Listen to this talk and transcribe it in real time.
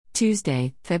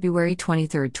Tuesday, February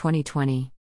 23,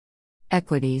 2020.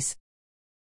 Equities.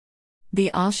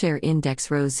 The all-share index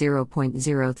rose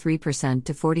 0.03%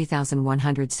 to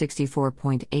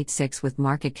 40,164.86 with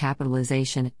market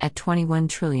capitalization at 21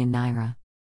 trillion naira.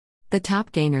 The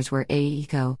top gainers were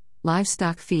AECO,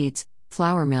 Livestock Feeds,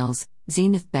 Flour Mills,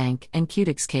 Zenith Bank, and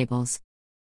Qtix Cables.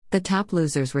 The top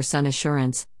losers were Sun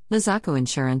Assurance, Lizaco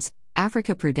Insurance,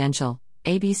 Africa Prudential,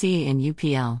 ABC and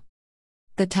UPL.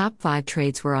 The top 5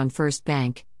 trades were on First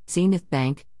Bank, Zenith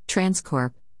Bank,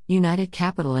 Transcorp, United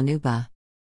Capital and UBA.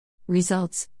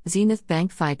 Results: Zenith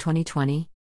Bank FI 2020.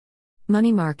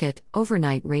 Money market,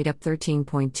 overnight rate up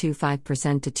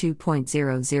 13.25% to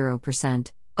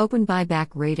 2.00%, open buyback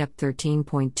rate up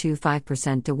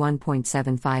 13.25% to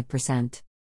 1.75%.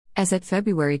 As at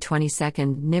February 22,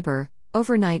 NIBOR,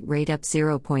 overnight rate up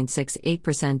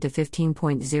 0.68% to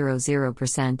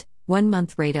 15.00%,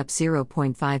 1-month rate up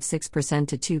 0.56%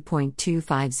 to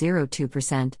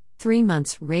 2.2502%, 3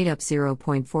 months rate up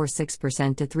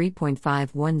 0.46% to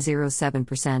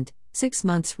 3.5107%, 6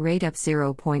 months rate up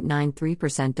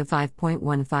 0.93% to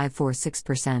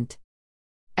 5.1546%.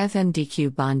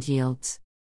 FMDQ bond yields.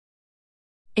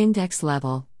 Index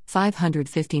level,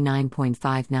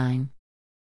 559.59.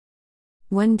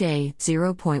 1 day,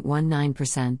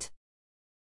 0.19%.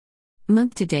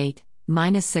 Month to date,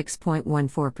 minus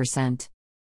 6.14%.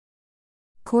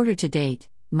 Quarter to date,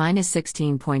 minus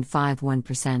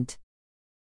 16.51%.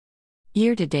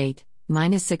 Year to date,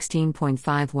 minus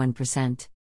 16.51%.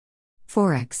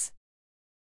 Forex.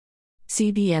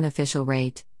 CBN official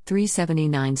rate,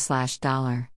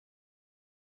 379/$.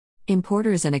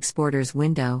 Importers and exporters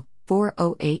window,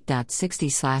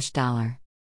 408.60/$.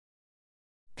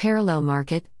 Parallel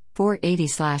market,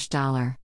 480/$.